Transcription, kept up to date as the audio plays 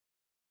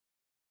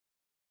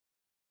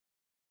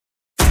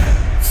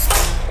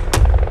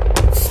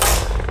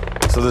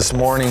So this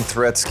morning,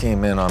 threats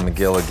came in on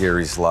Miguel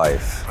Aguirre's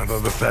life. I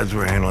thought the feds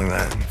were handling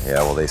that. Yeah,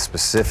 well, they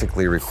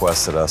specifically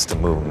requested us to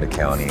move him to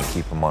county and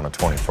keep him on a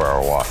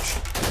 24-hour watch.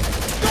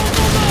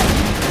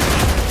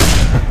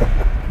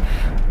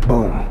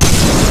 Boom.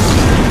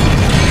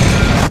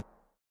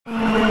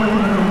 What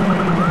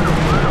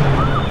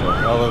the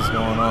hell is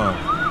going on?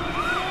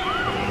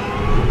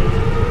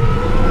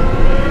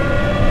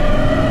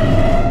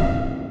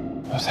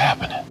 What's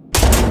happening?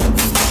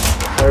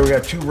 All right, we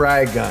got 2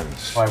 riot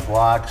guns. 5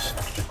 blocks,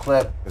 extra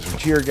clip. There's some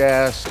tear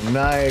gas, some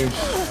knives.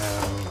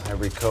 And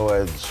every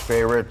co-ed's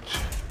favorite,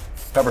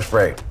 pepper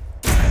spray.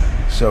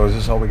 So is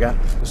this all we got?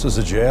 This is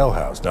a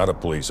jailhouse, not a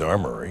police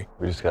armory.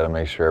 We just gotta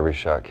make sure every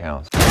shot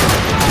counts.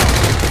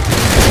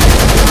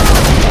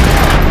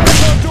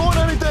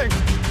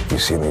 You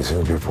seen these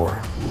things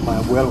before? My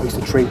abuelo used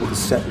to trade with the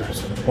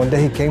settlers. One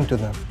day he came to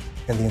them,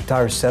 and the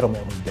entire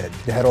settlement was dead.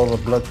 They had all the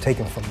blood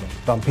taken from them.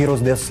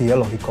 Vampiros del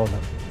cielo, he called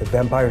them. The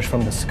vampires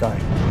from the sky.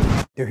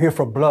 They're here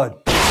for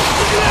blood. Come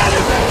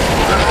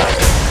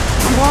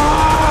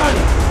on!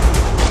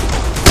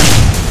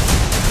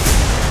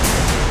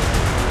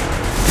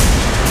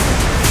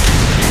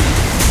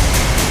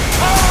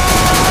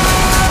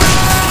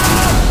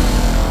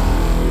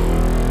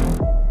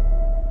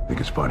 I think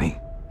it's funny.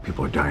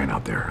 People are dying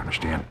out there,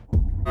 understand?